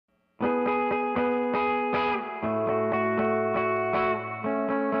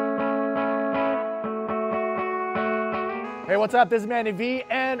Hey, what's up? This is Manny V,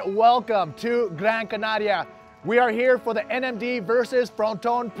 and welcome to Gran Canaria. We are here for the NMD versus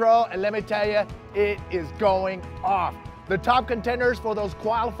Fronton Pro, and let me tell you, it is going off. The top contenders for those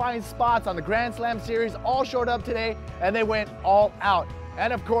qualifying spots on the Grand Slam Series all showed up today, and they went all out.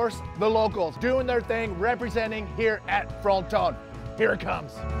 And of course, the locals doing their thing, representing here at Fronton. Here it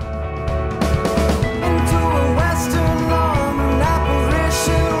comes. Into a western long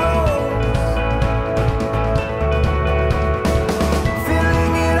apparition road.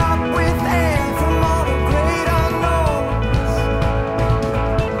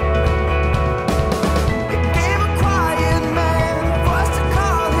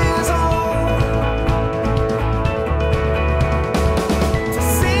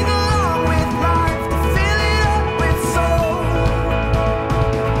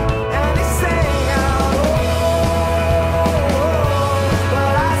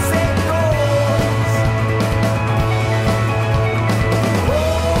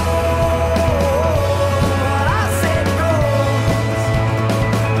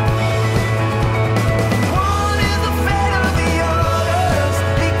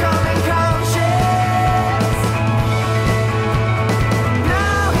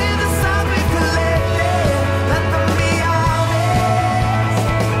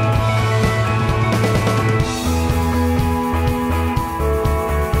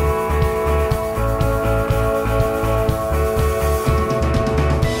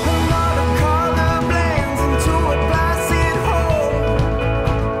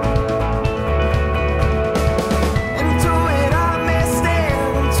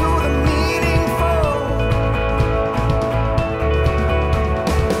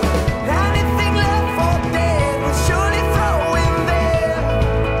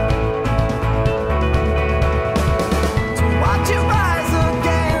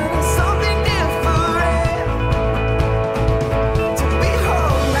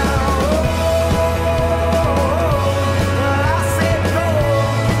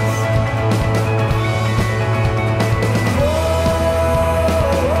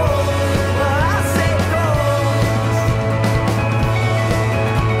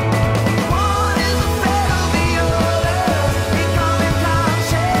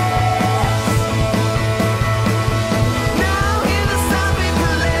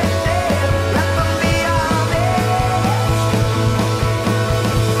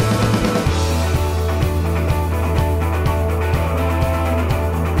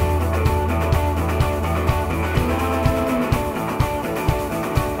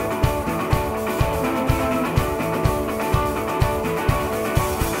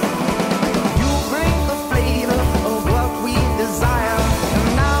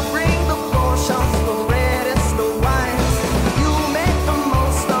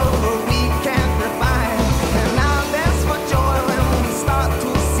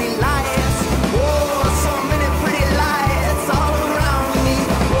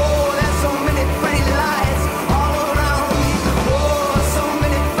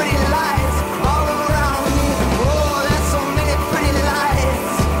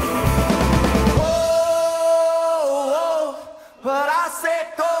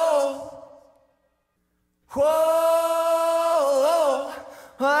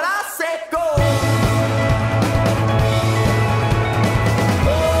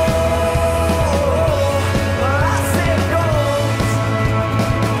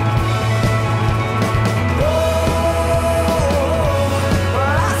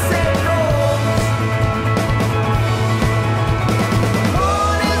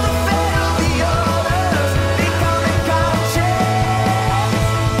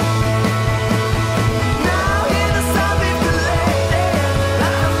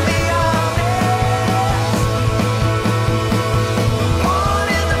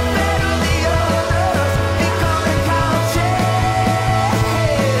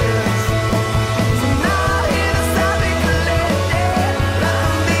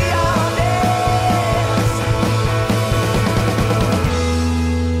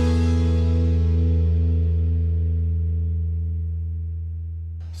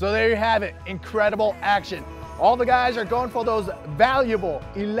 So there you have it, incredible action. All the guys are going for those valuable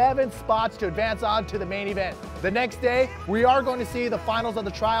 11 spots to advance on to the main event. The next day, we are going to see the finals of the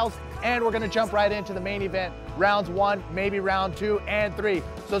trials, and we're going to jump right into the main event, rounds 1, maybe round 2 and 3.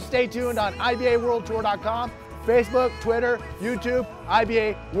 So stay tuned on IBAWorldTour.com, Facebook, Twitter, YouTube,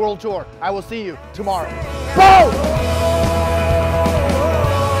 IBA World Tour. I will see you tomorrow. Boom!